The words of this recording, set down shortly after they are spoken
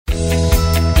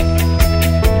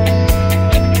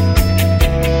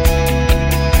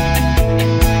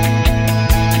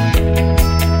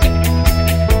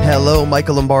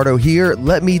Michael Lombardo here.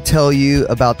 Let me tell you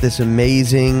about this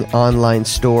amazing online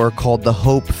store called The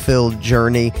Hope-Filled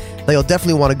Journey that you'll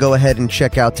definitely want to go ahead and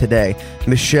check out today.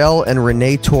 Michelle and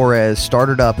Renee Torres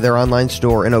started up their online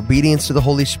store in obedience to the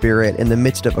Holy Spirit in the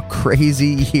midst of a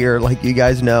crazy year, like you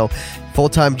guys know,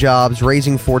 full-time jobs,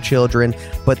 raising 4 children,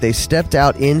 but they stepped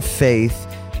out in faith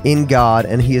in God,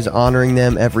 and He is honoring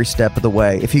them every step of the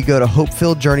way. If you go to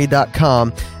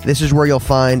hopefilledjourney.com, this is where you'll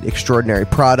find extraordinary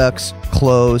products,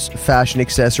 clothes, fashion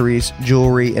accessories,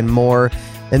 jewelry, and more.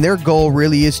 And their goal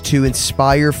really is to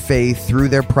inspire faith through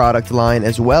their product line,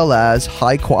 as well as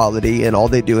high quality in all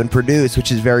they do and produce,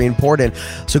 which is very important.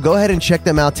 So go ahead and check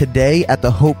them out today at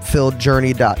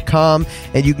thehopefilledjourney.com,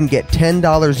 and you can get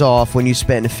 $10 off when you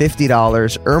spend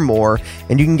 $50 or more,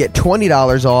 and you can get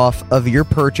 $20 off of your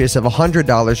purchase of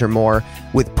 $100 or more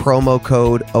with promo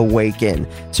code AWAKEN.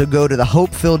 So go to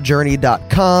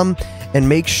thehopefilledjourney.com and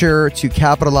make sure to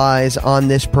capitalize on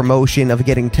this promotion of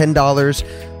getting $10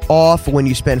 off when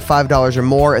you spend $5 or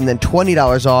more, and then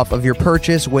 $20 off of your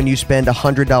purchase when you spend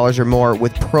 $100 or more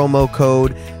with promo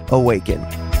code AWAKEN.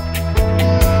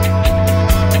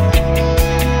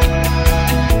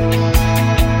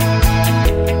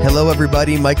 Hello,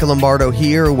 everybody. Michael Lombardo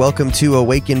here. Welcome to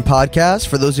Awaken Podcast.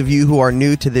 For those of you who are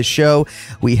new to this show,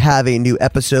 we have a new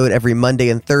episode every Monday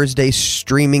and Thursday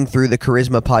streaming through the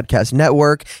Charisma Podcast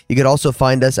Network. You could also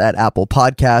find us at Apple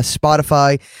Podcasts,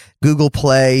 Spotify, Google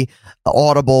Play,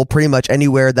 Audible, pretty much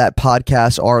anywhere that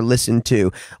podcasts are listened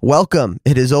to. Welcome.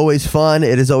 It is always fun.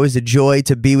 It is always a joy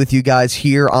to be with you guys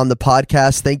here on the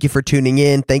podcast. Thank you for tuning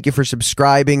in. Thank you for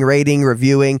subscribing, rating,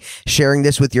 reviewing, sharing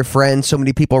this with your friends. So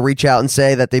many people reach out and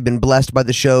say that they've been blessed by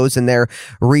the shows, and they're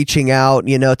reaching out,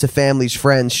 to families,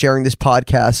 friends, sharing this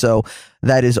podcast. So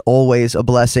that is always a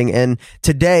blessing. And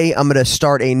today I'm going to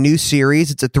start a new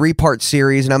series. It's a 3-part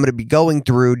series, and I'm going to be going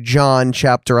through John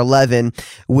chapter 11,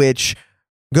 which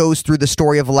goes through the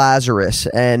story of Lazarus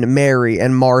and Mary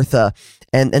and Martha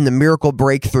and the miracle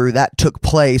breakthrough that took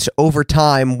place over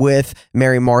time with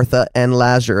Mary, Martha, and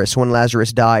Lazarus when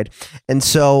Lazarus died. And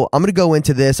so I'm going to go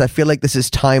into this. I feel like this is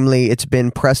timely. It's been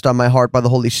pressed on my heart by the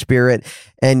Holy Spirit.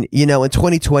 And, in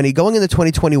 2020, going into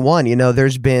 2021,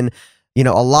 there's been a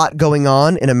lot going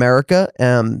on in America,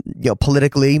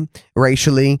 politically,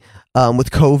 racially,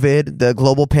 with COVID, the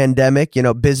global pandemic,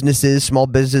 businesses, small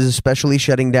businesses especially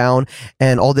shutting down,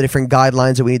 and all the different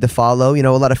guidelines that we need to follow. A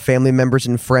lot of family members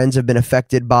and friends have been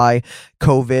affected by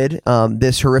COVID,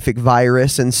 this horrific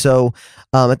virus. And so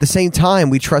at the same time,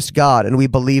 we trust God and we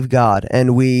believe God,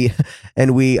 and we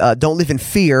don't live in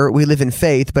fear. We live in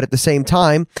faith. But at the same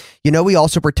time, we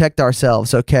also protect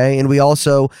ourselves, okay? And we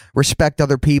also respect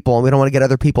other people, and we don't want to get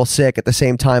other people sick at the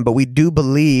same time. But we do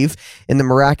believe in the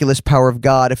miraculous power of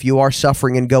God if you are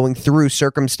suffering and going through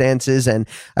circumstances. And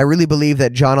I really believe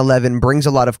that John 11 brings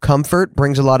a lot of comfort,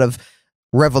 brings a lot of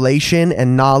revelation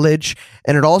and knowledge,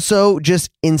 and it also just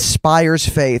inspires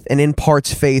faith and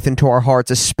imparts faith into our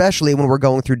hearts, especially when we're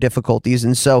going through difficulties.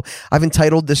 And so I've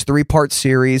entitled this 3-part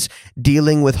series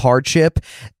Dealing with Hardship,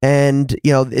 and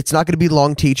it's not going to be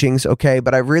long teachings, okay,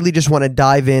 but I really just want to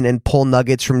dive in and pull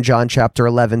nuggets from John chapter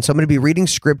 11. So I'm going to be reading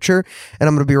scripture, and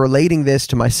I'm going to be relating this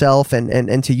to myself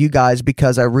and to you guys,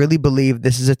 because I really believe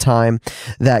this is a time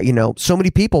that so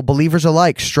many people, believers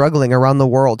alike, struggling around the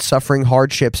world, suffering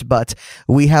hardships, but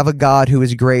we have a God who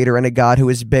is greater and a God who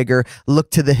is bigger.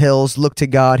 Look to the hills, look to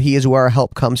God. He is where our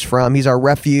help comes from. He's our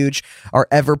refuge, our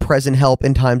ever-present help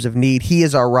in times of need. He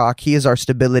is our rock. He is our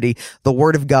stability. The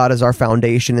Word of God is our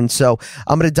foundation. And so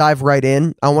I'm going to dive right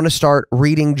in. I want to start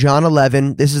reading John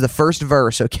 11. This is the first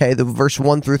verse, okay? The verse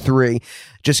 1 through 3.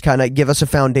 Just kind of give us a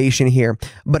foundation here.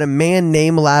 But a man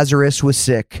named Lazarus was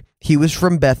sick. He was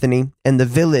from Bethany, and the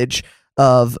village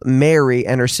of Mary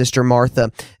and her sister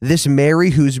Martha. This Mary,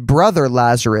 whose brother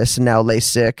Lazarus now lay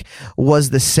sick, was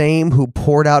the same who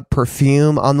poured out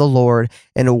perfume on the Lord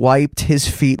and wiped his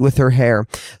feet with her hair.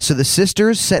 So the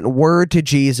sisters sent word to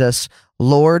Jesus,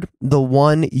 "Lord, the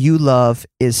one you love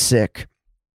is sick."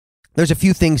 There's a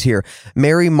few things here.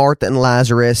 Mary, Martha, and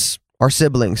Lazarus are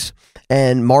siblings.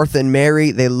 And Martha and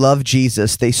Mary, they love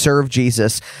Jesus. They serve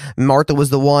Jesus. Martha was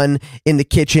the one in the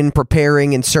kitchen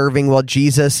preparing and serving while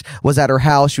Jesus was at her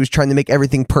house. She was trying to make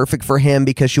everything perfect for him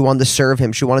because she wanted to serve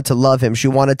him. She wanted to love him. She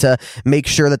wanted to make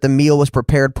sure that the meal was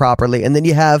prepared properly. And then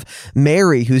you have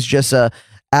Mary, who's just a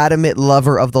adamant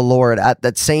lover of the Lord. At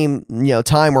that same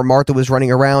time where Martha was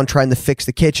running around trying to fix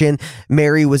the kitchen,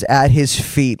 Mary was at his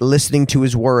feet, listening to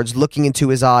his words, looking into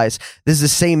his eyes. This is the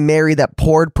same Mary that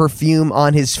poured perfume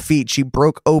on his feet. She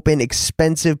broke open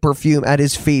expensive perfume at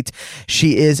his feet.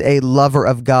 She is a lover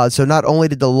of God. So not only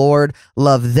did the Lord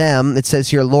love them, it says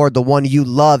here, Lord, the one you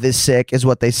love is sick, is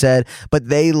what they said, but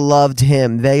they loved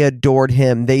him. They adored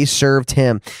him. They served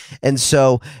him. And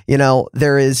so,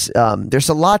 there's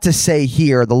a lot to say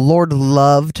here. The Lord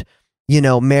loved,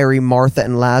 Mary, Martha,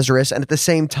 and Lazarus. And at the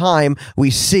same time, we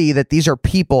see that these are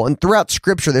people, and throughout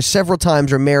scripture, there's several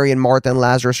times where Mary and Martha and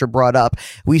Lazarus are brought up.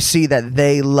 We see that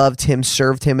they loved him,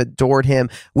 served him, adored him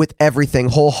with everything,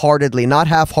 wholeheartedly, not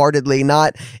half-heartedly,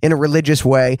 not in a religious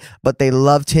way, but they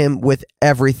loved him with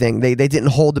everything. They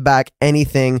didn't hold back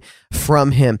anything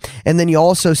from him. And then you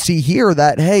also see here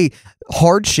that, hey,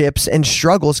 hardships and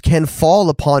struggles can fall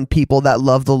upon people that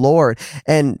love the Lord.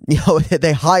 And,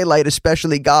 they highlight,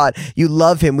 especially God, you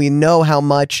love him. We know how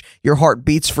much your heart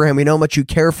beats for him. We know how much you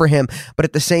care for him. But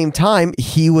at the same time,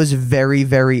 he was very,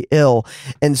 very ill.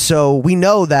 And so we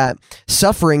know that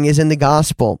suffering is in the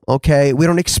gospel. Okay. We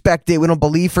don't expect it. We don't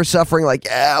believe for suffering. Like,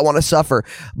 I want to suffer.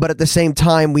 But at the same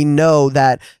time, we know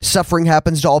that suffering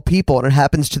happens to all people, and it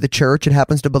happens to the church. It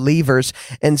happens to believers.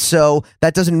 And so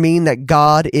that doesn't mean that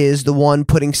God is the one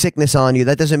putting sickness on you.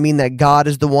 That doesn't mean that God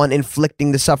is the one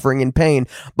inflicting the suffering and pain.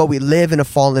 But we live in a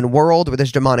fallen world where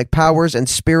there's demonic powers and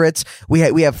spirits. We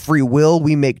have free will.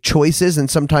 We make choices, and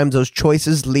sometimes those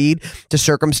choices lead to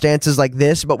circumstances like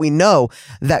this. But we know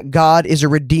that God is a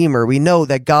redeemer. We know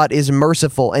that God is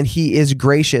merciful and he is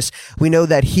gracious. We know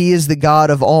that he is the God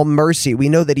of all mercy. We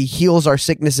know that he heals our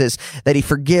sicknesses, that he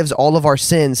forgives all of our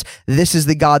sins. This is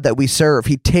the God that we serve.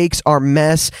 He takes our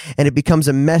mess and it becomes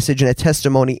a message and a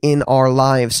testimony in our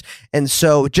lives. And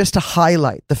so just to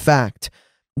highlight the fact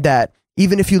that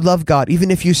even if you love God,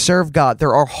 even if you serve God,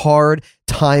 there are hard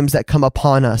times that come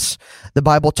upon us. The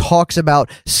Bible talks about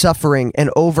suffering and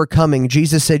overcoming.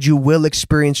 Jesus said, you will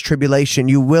experience tribulation.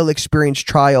 You will experience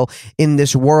trial in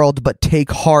this world, but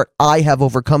take heart. I have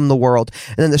overcome the world.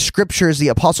 And then the scriptures, the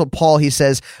Apostle Paul, he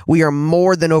says, we are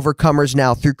more than overcomers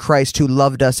now through Christ who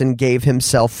loved us and gave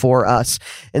himself for us.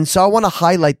 And so I want to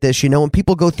highlight this, when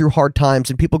people go through hard times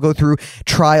and people go through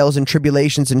trials and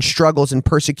tribulations and struggles and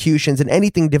persecutions and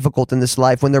anything difficult in this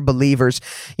life, when they're believers,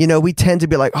 we tend to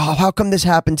be like, oh, how come this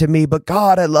happened to me? But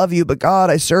God, I love you. But God,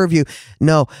 I serve you.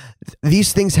 No,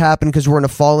 these things happen because we're in a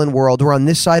fallen world. We're on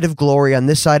this side of glory, on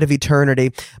this side of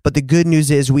eternity. But the good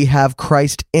news is we have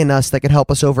Christ in us that can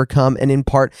help us overcome and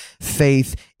impart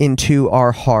faith into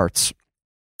our hearts.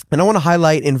 And I want to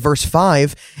highlight in verse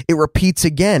 5, it repeats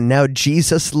again. Now,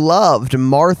 Jesus loved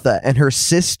Martha and her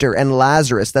sister and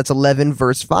Lazarus. That's 11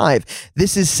 verse 5.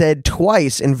 This is said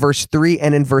twice in verse 3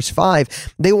 and in verse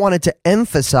 5. They wanted to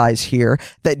emphasize here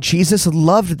that Jesus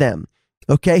loved them.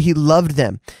 Okay, he loved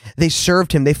them. They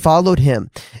served him. They followed him.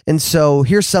 And so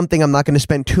here's something I'm not going to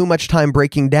spend too much time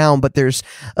breaking down, but there's,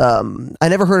 I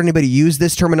never heard anybody use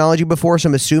this terminology before, so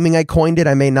I'm assuming I coined it.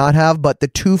 I may not have, but the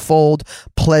twofold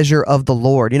pleasure of the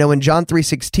Lord. In John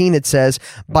 3:16, it says,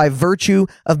 by virtue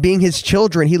of being his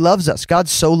children, he loves us. God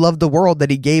so loved the world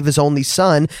that he gave his only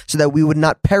son so that we would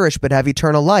not perish, but have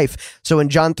eternal life. So in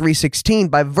John 3:16,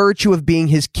 by virtue of being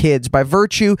his kids, by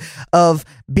virtue of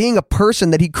being a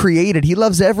person that he created, he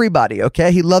loves everybody,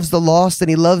 okay? He loves the lost and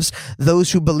he loves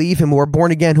those who believe him, who are born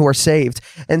again, who are saved.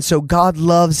 And so God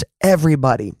loves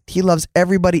everybody. He loves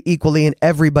everybody equally and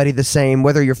everybody the same,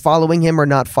 whether you're following him or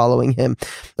not following him,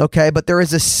 okay? But there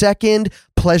is a second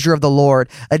pleasure of the Lord,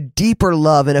 a deeper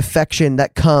love and affection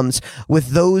that comes with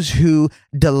those who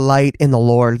delight in the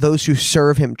Lord, those who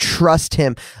serve him, trust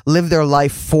him, live their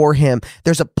life for him.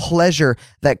 There's a pleasure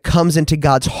that comes into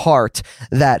God's heart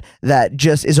that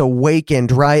just is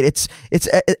awakened, right? It's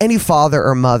any father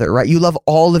or mother, right? You love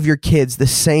all of your kids the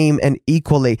same and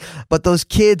equally, but those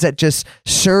kids that just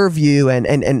serve you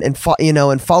and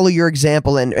follow your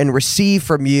example and receive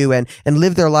from you and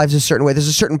live their lives a certain way. There's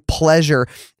a certain pleasure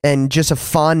and just a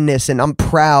fondness, and I'm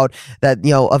proud that,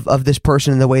 of this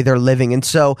person and the way they're living. And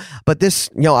so, but this,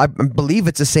 I believe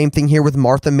it's the same thing here with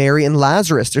Martha, Mary, and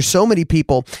Lazarus. There's so many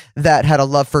people that had a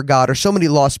love for God, or so many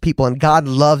lost people, and God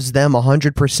loves them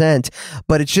 100%.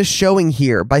 But it's just showing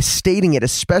here by stating it,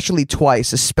 especially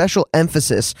twice, a special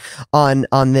emphasis on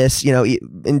this,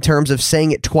 in terms of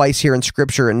saying it twice here in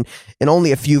scripture and in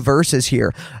only a few verses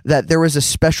here, that there was a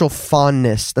special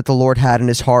fondness that the Lord had in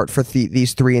his heart for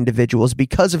these three individuals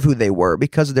because of who they were,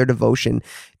 because of their devotion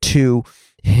to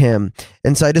him.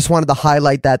 And so I just wanted to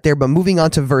highlight that there. But moving on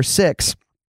to verse 6,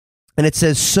 And it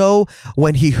says, so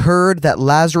when he heard that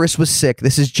Lazarus was sick,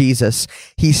 this is Jesus,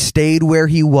 he stayed where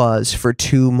he was for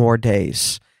 2 more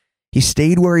days. He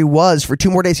stayed where he was for 2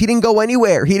 more days. He didn't go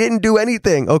anywhere. He didn't do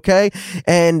anything, okay?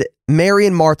 And Mary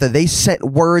and Martha, they sent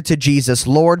word to Jesus,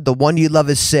 Lord, the one you love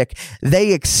is sick.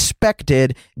 They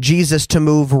expected Jesus to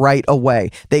move right away.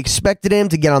 They expected him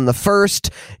to get on the first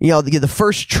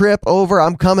trip over.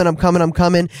 I'm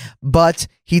coming. But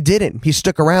he didn't. He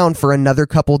stuck around for another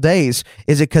couple days.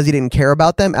 Is it because he didn't care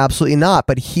about them? Absolutely not.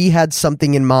 But he had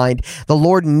something in mind. The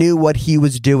Lord knew what he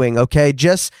was doing, okay?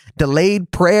 Just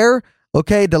delayed prayer.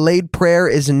 Okay, delayed prayer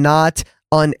is not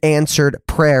unanswered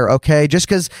prayer, okay? Just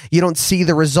because you don't see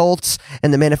the results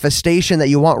and the manifestation that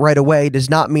you want right away does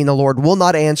not mean the Lord will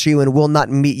not answer you and will not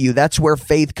meet you. That's where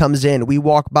faith comes in. We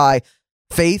walk by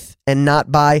faith and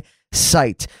not by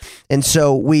sight. And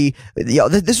so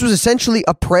this was essentially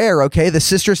a prayer, okay? The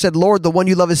sister said, Lord, the one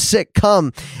you love is sick,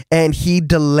 come. And he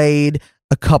delayed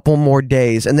a couple more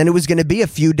days. And then it was going to be a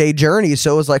few-day journey.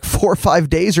 So it was like 4 or 5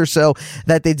 days or so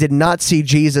that they did not see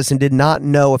Jesus and did not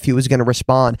know if he was going to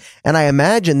respond. And I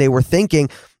imagine they were thinking,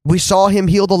 we saw him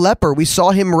heal the leper. We saw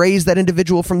him raise that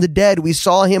individual from the dead. We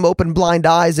saw him open blind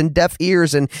eyes and deaf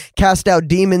ears and cast out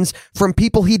demons from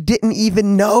people he didn't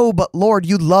even know. But Lord,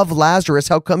 you love Lazarus.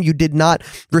 How come you did not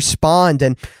respond?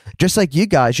 And just like you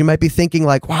guys, you might be thinking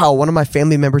like, wow, one of my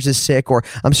family members is sick, or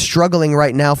I'm struggling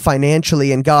right now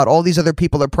financially, and God, all these other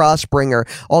people are prospering, or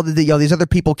all these other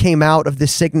people came out of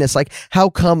this sickness. Like, how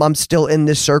come I'm still in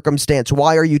this circumstance?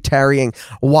 Why are you tarrying?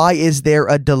 Why is there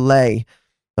a delay?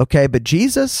 Okay, but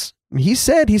Jesus, he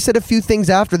said a few things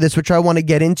after this, which I want to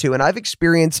get into. And I've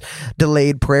experienced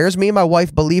delayed prayers. Me and my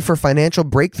wife believed for financial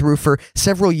breakthrough for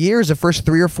several years, the first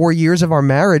 3 or 4 years of our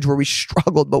marriage, where we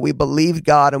struggled, but we believed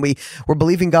God, and we were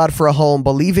believing God for a home,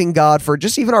 believing God for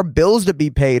just even our bills to be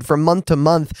paid from month to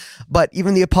month. But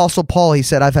even the Apostle Paul, he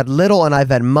said, I've had little and I've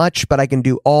had much, but I can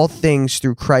do all things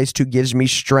through Christ who gives me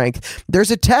strength.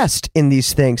 There's a test in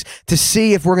these things to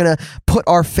see if we're going to put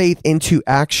our faith into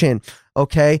action.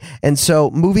 Okay, and so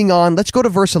moving on, let's go to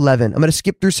verse 11. I'm going to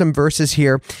skip through some verses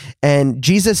here. And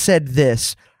Jesus said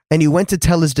this, and he went to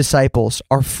tell his disciples,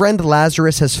 our friend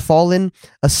Lazarus has fallen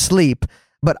asleep,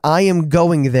 but I am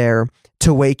going there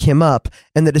to wake him up.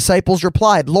 And the disciples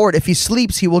replied, Lord, if he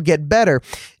sleeps, he will get better.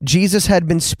 Jesus had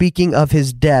been speaking of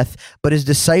his death, but his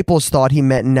disciples thought he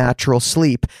meant natural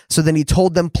sleep. So then he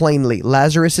told them plainly,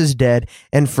 Lazarus is dead,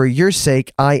 and for your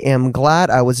sake, I am glad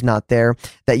I was not there,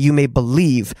 that you may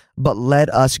believe, but let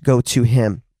us go to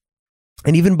him.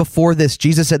 And even before this,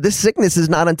 Jesus said, this sickness is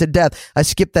not unto death. I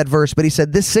skipped that verse, but he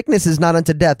said, this sickness is not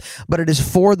unto death, but it is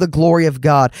for the glory of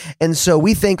God. And so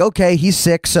we think, okay, he's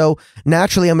sick, so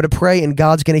naturally I'm going to pray and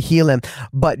God's going to heal him.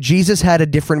 But Jesus had a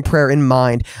different prayer in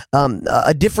mind,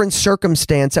 a different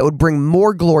circumstance that would bring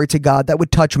more glory to God, that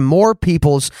would touch more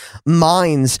people's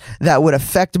minds, that would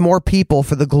affect more people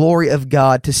for the glory of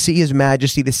God, to see his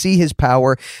majesty, to see his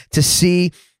power, to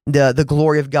see the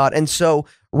glory of God. And so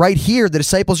right here, the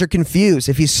disciples are confused.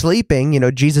 If he's sleeping,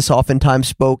 Jesus oftentimes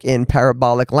spoke in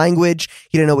parabolic language.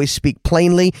 He didn't always speak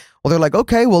plainly. Well, they're like,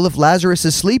 okay, well, if Lazarus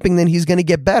is sleeping, then he's going to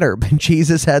get better. But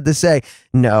Jesus had to say,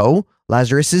 no,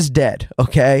 Lazarus is dead,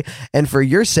 okay? And for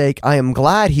your sake, I am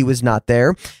glad he was not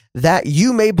there, that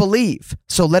you may believe.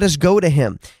 So let us go to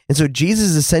him. And so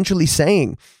Jesus is essentially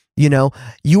saying,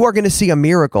 you are going to see a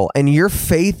miracle and your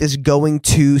faith is going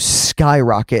to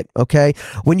skyrocket, okay?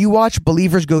 When you watch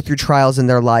believers go through trials in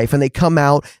their life and they come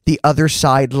out the other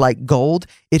side like gold,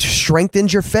 it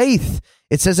strengthens your faith.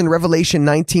 It says in Revelation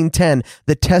 19:10,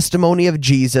 the testimony of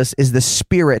Jesus is the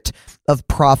spirit of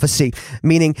prophecy.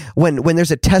 Meaning when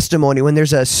there's a testimony, when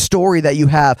there's a story that you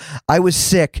have, I was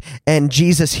sick and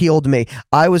Jesus healed me.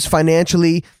 I was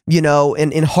financially,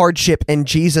 in hardship and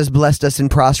Jesus blessed us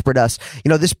and prospered us.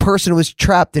 This person was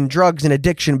trapped in drugs and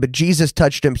addiction, but Jesus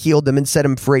touched him, healed him, and set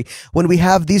him free. When we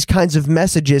have these kinds of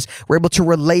messages, we're able to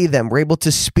relay them. We're able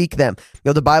to speak them.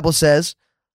 The Bible says,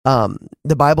 let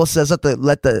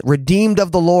the redeemed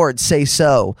of the Lord say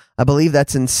so. I believe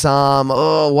that's in Psalm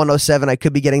 107. I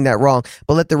could be getting that wrong,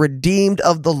 but let the redeemed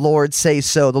of the Lord say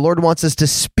so. The Lord wants us to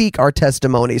speak our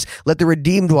testimonies. Let the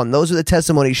redeemed one, those are the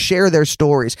testimonies, share their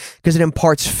stories, because it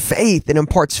imparts faith. It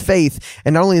imparts faith.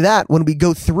 And not only that, when we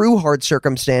go through hard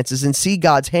circumstances and see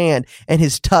God's hand and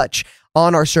his touch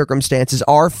on our circumstances,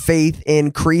 our faith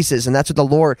increases. And that's what the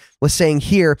Lord was saying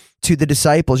here to the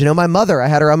disciples. My mother, I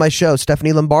had her on my show,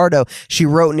 Stephanie Lombardo. She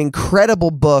wrote an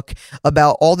incredible book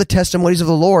about all the testimonies of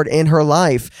the Lord in her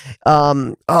life.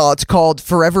 It's called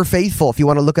Forever Faithful, if you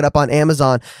want to look it up on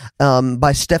Amazon,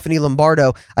 by Stephanie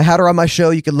Lombardo. I had her on my show.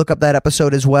 You can look up that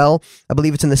episode as well. I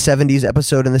believe it's in the 70s,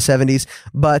 episode in the 70s.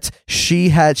 But she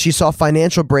saw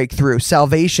financial breakthrough,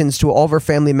 salvations to all of her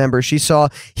family members. She saw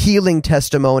healing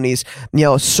testimonies,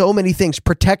 so many things,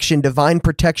 protection, divine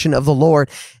protection of the Lord.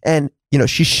 And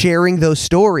she's sharing those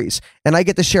stories, and I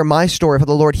get to share my story of how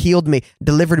the Lord healed me,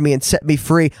 delivered me, and set me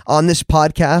free on this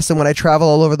podcast. And when I travel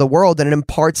all over the world, and it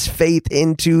imparts faith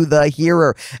into the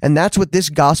hearer. And that's what this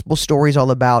gospel story is all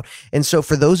about. And so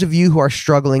for those of you who are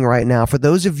struggling right now, for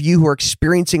those of you who are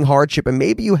experiencing hardship, and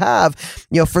maybe you have,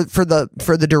 for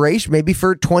the duration, maybe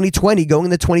for 2020 going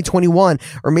into 2021,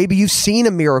 or maybe you've seen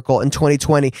a miracle in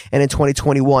 2020 and in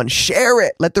 2021, share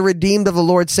it. Let the redeemed of the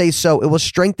Lord say so. It will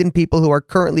strengthen people who are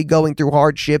currently going through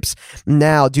hardships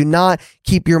now. Do not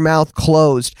keep your mouth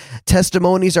closed.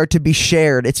 Testimonies are to be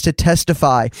shared. It's to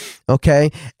testify,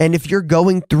 okay? And if you're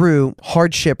going through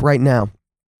hardship right now,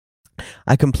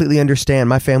 I completely understand.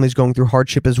 My family's going through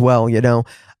hardship as well,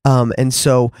 and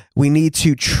so we need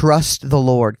to trust the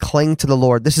Lord, cling to the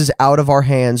Lord. This is out of our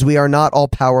hands. We are not all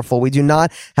powerful. We do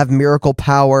not have miracle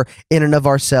power in and of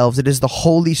ourselves. It is the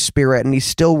Holy Spirit, and He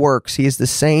still works. He is the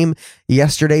same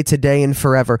yesterday, today, and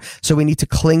forever. So we need to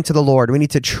cling to the Lord. We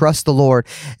need to trust the Lord,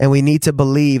 and we need to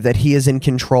believe that He is in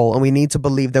control. And we need to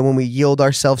believe that when we yield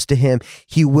ourselves to Him,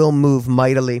 He will move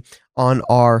mightily on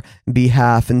our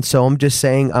behalf. And so I'm just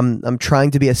saying, I'm trying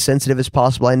to be as sensitive as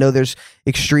possible. I know there's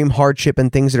extreme hardship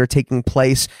and things that are taking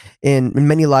place in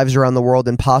many lives around the world,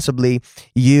 and possibly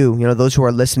those who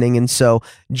are listening. And so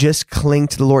just cling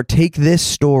to the Lord. Take this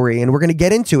story, and we're going to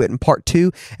get into it in part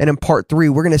 2 and in part 3.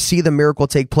 We're going to see the miracle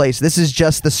take place. This is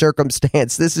just the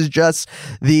circumstance. This is just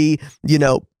the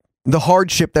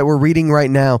hardship that we're reading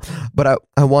right now. But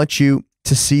I want you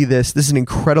to see this. This is an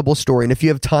incredible story. And if you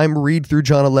have time, read through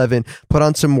John 11, put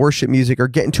on some worship music, or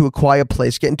get into a quiet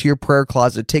place, get into your prayer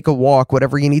closet, take a walk,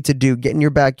 whatever you need to do, get in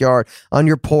your backyard, on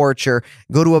your porch, or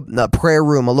go to a prayer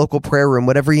room, a local prayer room,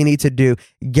 whatever you need to do.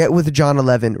 Get with John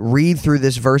 11, read through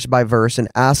this verse by verse, and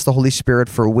ask the Holy Spirit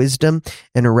for wisdom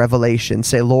and a revelation.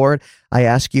 Say, Lord, I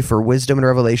ask you for wisdom and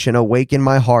revelation. Awaken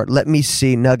my heart. Let me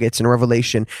see nuggets and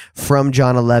revelation from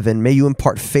John 11. May you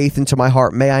impart faith into my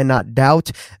heart. May I not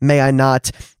doubt. May I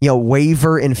not,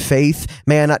 waver in faith.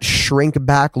 May I not shrink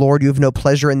back. Lord, you have no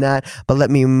pleasure in that, but let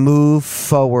me move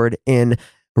forward in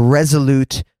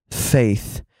resolute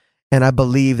faith. And I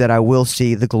believe that I will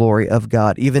see the glory of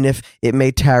God, even if it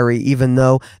may tarry, even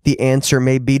though the answer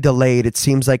may be delayed. It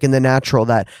seems like in the natural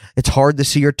that it's hard to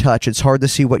see your touch. It's hard to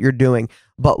see what you're doing.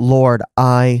 But Lord,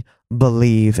 I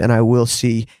believe, and I will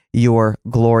see your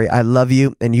glory. I love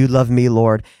you, and you love me,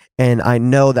 Lord. And I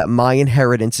know that my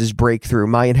inheritance is breakthrough.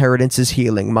 My inheritance is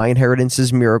healing. My inheritance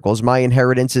is miracles. My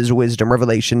inheritance is wisdom,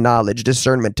 revelation, knowledge,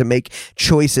 discernment to make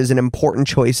choices and important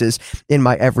choices in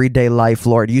my everyday life,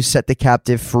 Lord. You set the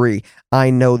captive free.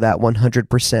 I know that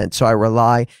 100%. So I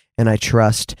rely and I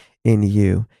trust in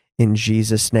you. In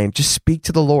Jesus' name, just speak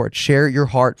to the Lord, share your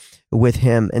heart with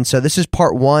Him. And so this is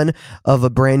part 1 of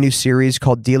a brand new series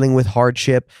called Dealing with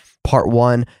Hardship, part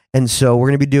 1. And so we're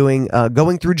going to be doing,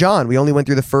 going through John. We only went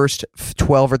through the first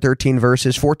 12 or 13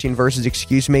 verses, 14 verses,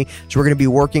 excuse me. So we're going to be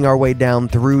working our way down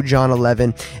through John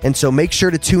 11. And so make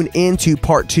sure to tune in to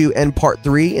part 2 and part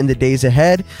 3 in the days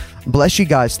ahead. Bless you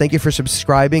guys. Thank you for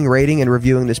subscribing, rating, and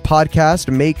reviewing this podcast.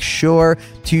 Make sure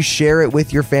to share it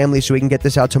with your family so we can get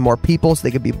this out to more people so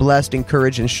they can be blessed,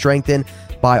 encouraged, and strengthened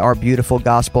by our beautiful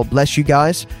gospel. Bless you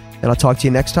guys, and I'll talk to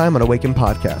you next time on Awaken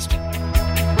Podcast.